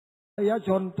ประชา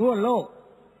ชนทั่วโลก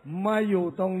มาอยู่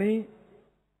ตรงนี้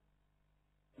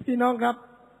พี่น้องครับ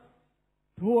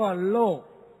ทั่วโลก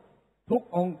ทุก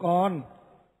องค์กร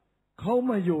เขา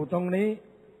มาอยู่ตรงนี้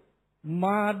ม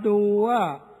าดูว่า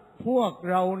พวก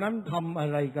เรานั้นทำอะ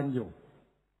ไรกันอยู่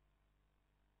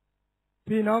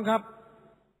พี่น้องครับ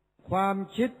ความ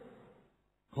คิด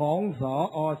ของส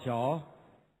อช.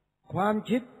ความ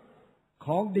คิดข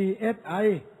อง DSI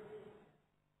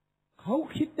เขา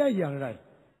คิดได้อย่างไร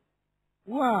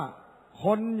ว่าค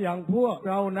นอย่างพวก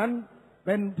เรานั้นเ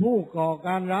ป็นผู้ก่อก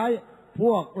ารร้ายพ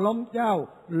วกล้มเจ้า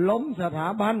ล้มสถา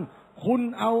บันคุณ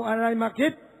เอาอะไรมาคิ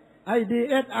ดไอ้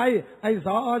DSI ไอ้ส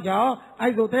อช.ไอ้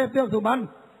สุเทพเทือกสุบรรณ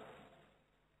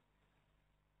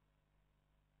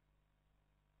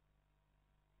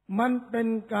มันเป็น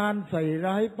การใส่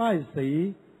ร้ายป้ายสี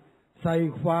ใส่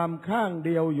ความข้างเ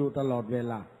ดียวอยู่ตลอดเว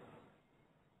ลา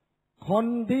คน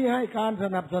ที่ให้การส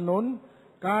นับสนุน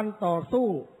การต่อสู้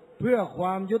เพื่อคว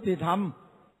ามยุติธรรม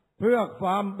เพื่อคว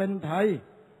ามเป็นไทย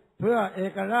เพื่อเอ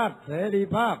กราชเสรี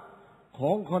ภาพข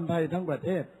องคนไทยทั้งประเท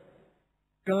ศ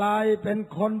กลายเป็น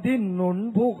คนที่หนุน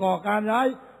ผู้ก่อการร้าย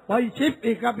ไปชิป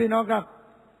อีกครับพี่น้องครับ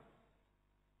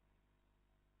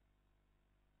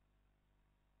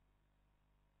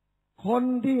คน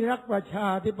ที่รักประชา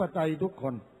ธิปไตยทุกค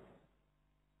น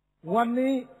วัน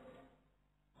นี้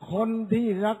คนที่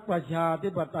รักประชาธิ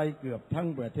ปไตยเกือบทั้ง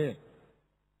ประเทศ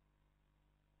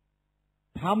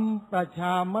ทำประช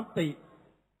ามติ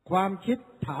ความคิด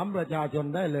ถามประชาชน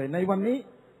ได้เลยในวันนี้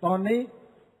ตอนนี้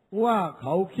ว่าเข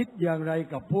าคิดอย่างไร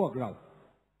กับพวกเรา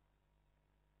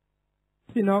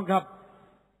พี่น้องครับ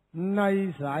ใน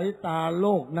สายตาโล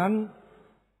กนั้น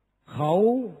เขา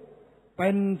เป็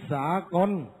นสาก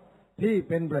ลที่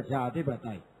เป็นประชาธิปไต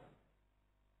ย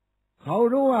เขา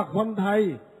รู้ว่าคนไทย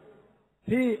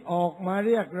ที่ออกมาเ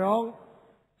รียกร้อง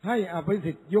ให้อภิ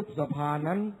สิทธิ์ยุบสภา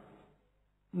นั้น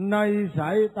ในสา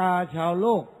ยตาชาวโล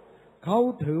กเขา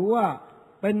ถือว่า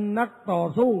เป็นนักต่อ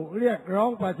สู้เรียกร้อ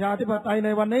งประชาธิปไตยใน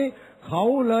วันนี้เขา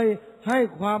เลยให้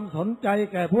ความสนใจ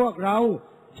แก่พวกเรา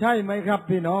ใช่ไหมครับ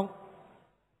พี่น้อง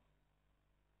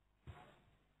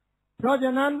เพราะฉ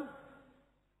ะนั้น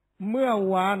เมื่อ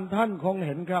วานท่านคงเ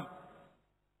ห็นครับ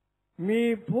มี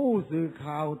ผู้สื่อ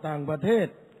ข่าวต่างประเทศ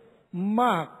ม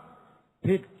าก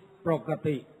ผิดปก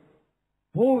ติ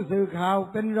ผู้สื่อข่าว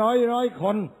เป็นร้อยค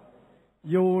น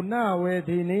อยู่หน้าเว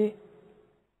ทีนี้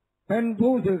เป็น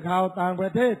ผู้สื่อข่าวต่างปร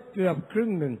ะเทศเกือบครึ่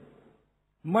งหนึ่ง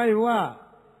ไม่ว่า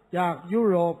จากยุ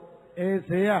โรปเอเ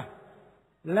ชีย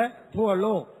และทั่วโล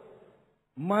ก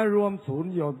มารวมศูน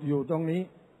ย์อยู่ตรงนี้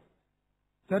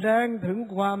แสดงถึง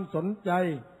ความสนใจ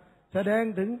แสดง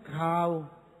ถึงข่าว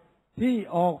ที่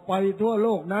ออกไปทั่วโล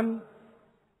กนั้น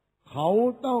เขา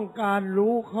ต้องการ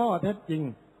รู้ข้อเท็จจริง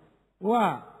ว่า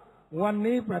วัน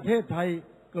นี้ประเทศไทย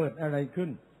เกิดอะไรขึ้น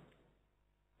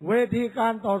เวทีกา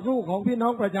รต่อสู้ของพี่น้อ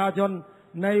งประชาชน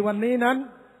ในวันนี้นั้น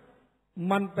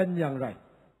มันเป็นอย่างไร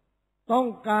ต้อง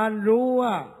การรู้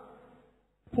ว่า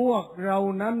พวกเรา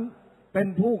นั้นเป็น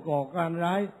ผู้ก่อการ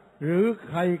ร้ายหรือ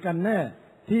ใครกันแน่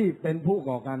ที่เป็นผู้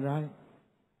ก่อการร้าย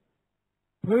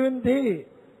พื้นที่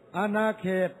อาณาเข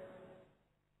ต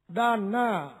ด้านหน้า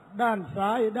ด้านซ้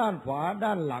ายด้านขวา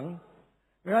ด้านหลัง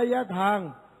ระยะทาง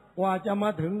กว่าจะมา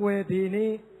ถึงเวทีนี้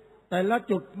แต่ละ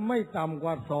จุดไม่ต่ำก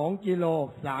ว่า2 กิโล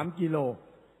 3 กิโล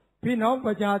พี่น้องป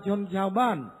ระชาชนชาวบ้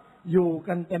านอยู่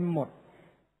กันเต็มหมด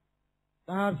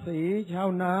ตาสีชาว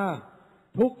นา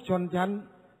ทุกชนชั้น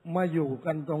มาอยู่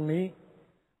กันตรงนี้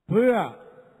เพื่อ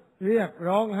เรียก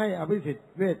ร้องให้อภิสิทธิ์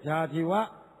เวชชาชีวะ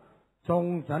ส่ง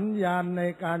สัญญาณใน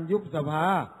การยุบสภา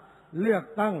เลือก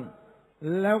ตั้ง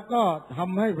แล้วก็ท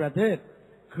ำให้ประเทศ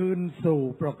คืนสู่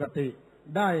ปกติ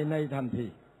ได้ในทันที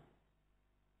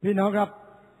พี่น้องครับ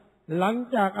หลัง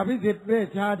จากอภิสิทธิ์เวช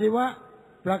ชาชีวะ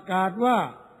ประกาศว่า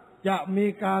จะมี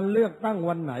การเลือกตั้ง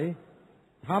วันไหน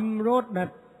ทำโรดแมพ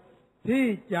ที่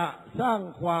จะสร้าง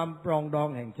ความปรองดอง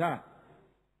แห่งชาติ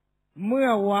เมื่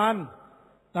อวาน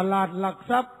ตลาดหลัก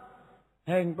ทรัพย์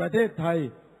แห่งประเทศไทย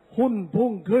หุ้นพุ่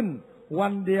งขึ้นวั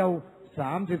นเดียว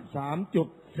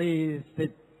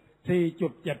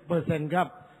 33.4.7% ครับ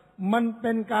มันเ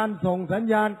ป็นการส่งสัญ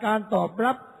ญาณการตอบ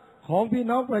รับของพี่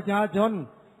น้องประชาชน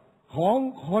ของ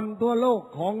คนทั่วโลก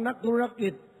ของนักธุรกิ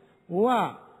จว่า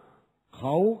เข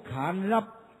าขานรับ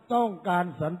ต้องการ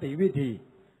สันติวิธี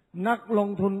นักลง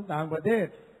ทุนต่างประเทศ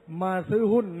มาซื้อ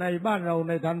หุ้นในบ้านเราใ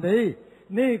นทันที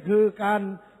นี่คือการ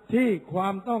ที่ควา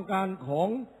มต้องการของ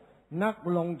นัก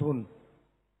ลงทุน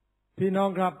พี่น้อง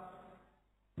ครับ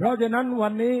เพราะฉะนั้นวั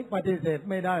นนี้ปฏิเสธ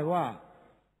ไม่ได้ว่า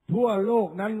ทั่วโลก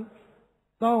นั้น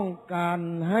ต้องการ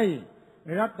ให้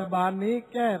รัฐบาลนี้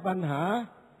แก้ปัญหา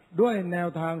ด้วยแนว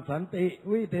ทางสันติ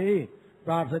วิธี ป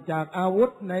ราศจากอาวุ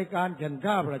ธในการเข็น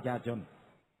ฆ่าประชาชน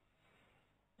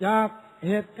จากเ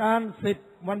หตุการณ์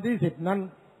วันที่10นั้น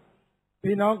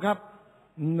พี่น้องครับ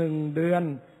1 เดือน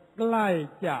ใกล้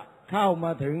จะเข้าม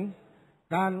าถึง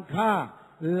การฆ่า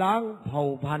ล้างเผ่า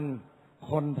พันธุ์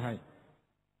คนไทย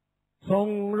ส่ง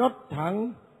รถถัง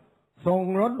ส่ง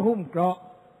รถหุ้มเกราะ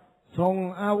ส่ง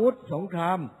อาวุธสงคร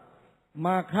ามม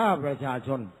าฆ่าประชาช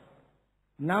น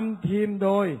นำทีมโด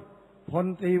ยพล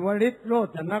ตรีวริศ โร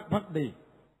จนภักดี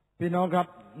พี่น้องครับ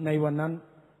ในวันนั้น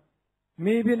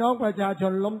มีพี่น้องประชาช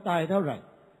นล้มตายเท่าไหร่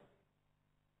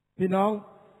พี่น้อง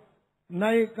ใน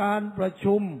การประ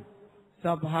ชุมส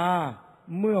ภา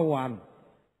เมื่อวาน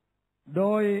โด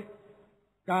ย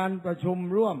การประชุม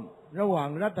ร่วมระหว่าง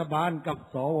รัฐบาลกับ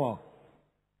สว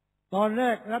ตอนแร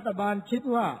กรัฐบาลคิด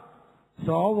ว่าส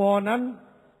วนั้น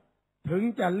ถึง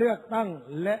จะเลือกตั้ง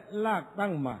และลากตั้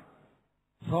งมา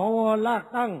สวลาก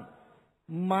ตั้ง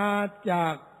มาจา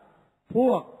กพ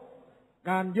วก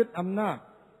การยึดอำนาจ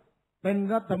เป็น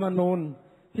รัฐธรรมนูญ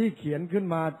ที่เขียนขึ้น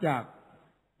มาจาก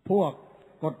พวก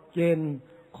กฎเกณฑ์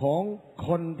ของค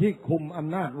นที่คุมอ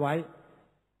ำนาจไว้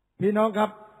พี่น้องครั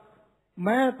บแ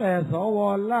ม้แต่สว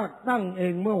ลากตั้งเอ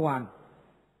งเมื่อวาน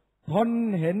ทน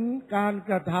เห็นการ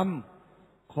กระท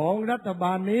ำของรัฐบ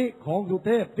าลนี้ของสุเ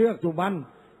ทพเทือกสุบรรณ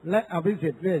และอภิสิ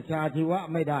ทธิ์เวชชาชีวะ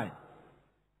ไม่ได้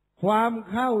ความ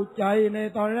เข้าใจใน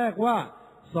ตอนแรกว่า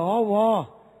สว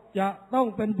จะต้อง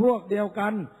เป็นพวกเดียวกั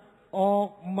นออก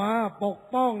มาปก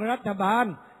ป้องรัฐบาล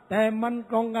แต่มัน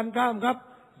ตรงกันข้ามครับ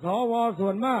สวส่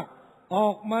วนมากออ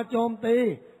กมาโจมตี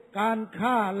การ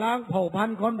ฆ่าล้างเผ่าพัน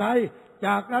ธุ์คนไทยจ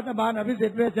ากรัฐบาลอภิสิ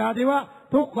ทธิ์เวชชาชีวะ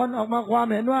ทุกคนออกมาความ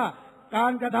เห็นว่ากา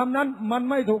รกระทำนั้นมัน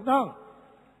ไม่ถูกต้อง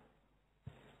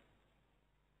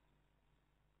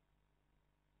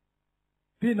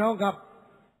พี่น้องครับ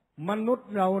มนุษย์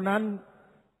เรานั้น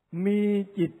มี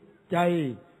จิตใจ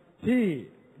ที่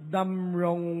ดำร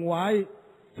งไว้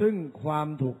ซึ่งความ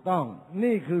ถูกต้อง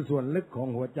นี่คือส่วนลึกของ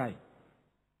หัวใจ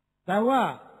แต่ว่า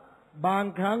บาง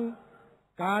ครั้ง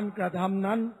การกระทำ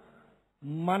นั้น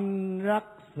มันรัก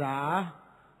ษา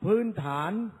พื้นฐา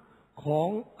นของ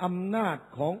อำนาจ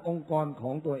ขององค์กรข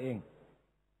องตัวเอง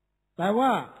แต่ว่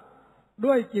า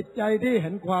ด้วยจิตใจที่เห็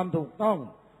นความถูกต้อง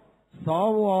ส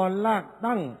วลาก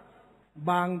ตั้ง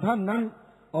บางท่านนั้น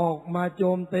ออกมาโจ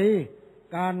มตี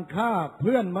การฆ่าเ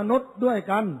พื่อนมนุษย์ด้วย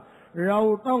กันเรา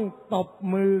ต้องตบ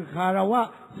มือคารวะ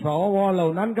สวเหล่า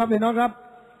นั้นครับพี่น้องครับ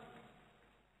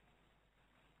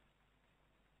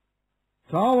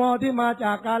สวที่มาจ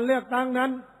ากการเลือกตั้งนั้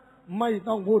นไม่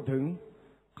ต้องพูดถึง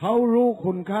เขารู้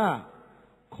คุณค่า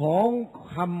ของ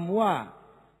คำว่า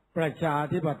ประชา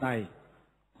ธิปไตย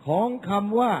ของค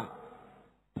ำว่า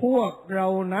พวกเรา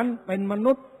นั้นเป็นม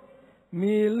นุษย์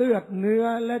มีเลือดเนื้อ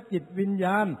และจิตวิญญ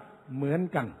าณเหมือน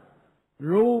กัน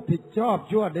รู้ผิดชอบ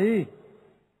ชั่วดี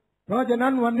เพราะฉะ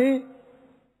นั้นวันนี้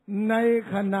ใน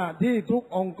ขณะที่ทุก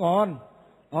องค์กร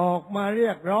ออกมาเรี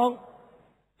ยกร้อง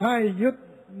ให้ยึด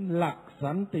หลัก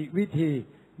สันติวิธี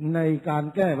ในการ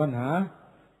แก้ปัญหา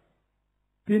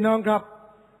พี่น้องครับ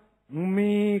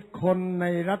มีคนใน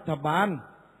รัฐบาล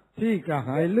ที่กระห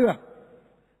ายเลือด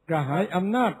กระหายอ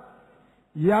ำนาจ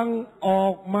ยังออ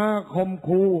กมาข่ม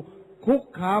ขู่คุก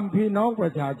คามพี่น้องปร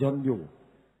ะชาชนอยู่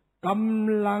ก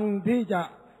ำลังที่จะ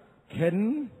เข็น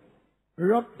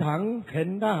รถถังเข็น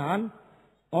ทหาร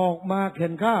ออกมาเข็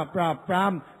นฆ่าปราบปรา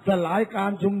มสลายกา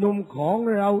รชุมนุมของ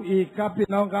เราอีกครับพี่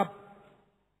น้องครับ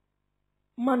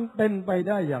มันเป็นไปไ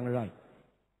ด้อย่างไร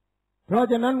เพราะ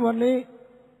ฉะนั้นวันนี้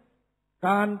ก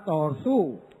ารต่อสู้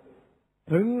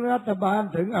ถึงรัฐบาล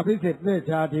ถึงอภิสิทธิ์เวช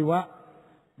ชาชีวะ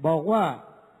บอกว่า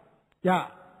จะ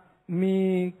มี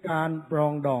การปรอ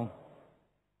งดอง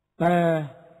แต่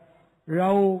เร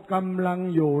ากำลัง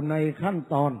อยู่ในขั้น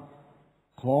ตอน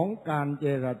ของการเจ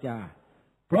รจา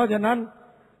เพราะฉะนั้น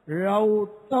เรา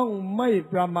ต้องไม่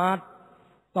ประมาท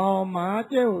ต่อหมา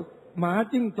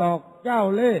จิ้งจอกเจ้า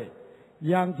เล่ห์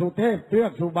อย่างสุเทพเทือ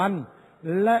กสุบรรณ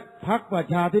และพรรคประ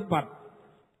ชาธิปัตย์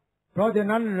เพราะฉะ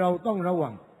นั้นเราต้องระวั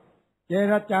งเจ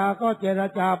รจาก็เจร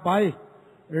จาไป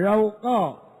เราก็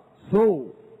สู้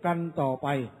กันต่อไป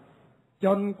จ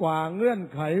นกว่าเงื่อน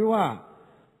ไขว่า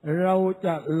เราจ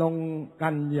ะลงกั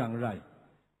นอย่างไร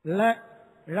และ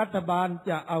รัฐบาล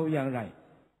จะเอาอย่างไร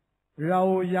เรา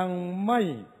ยังไม่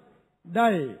ได้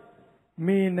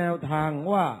มีแนวทาง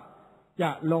ว่าจ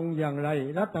ะลงอย่างไร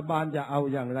รัฐบาลจะเอา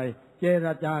อย่างไรเจร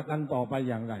จากันต่อไป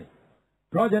อย่างไร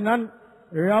เพราะฉะนั้น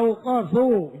เราก็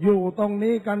สู้อยู่ตรง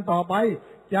นี้กันต่อไป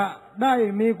จะได้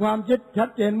มีความชัด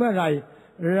เจนเมื่อไหร่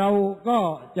เราก็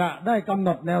จะได้กำหน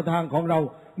ดแนวทางของเรา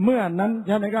เมื่อนั้นใ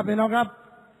ช่ไหมครับพี่น้องครับ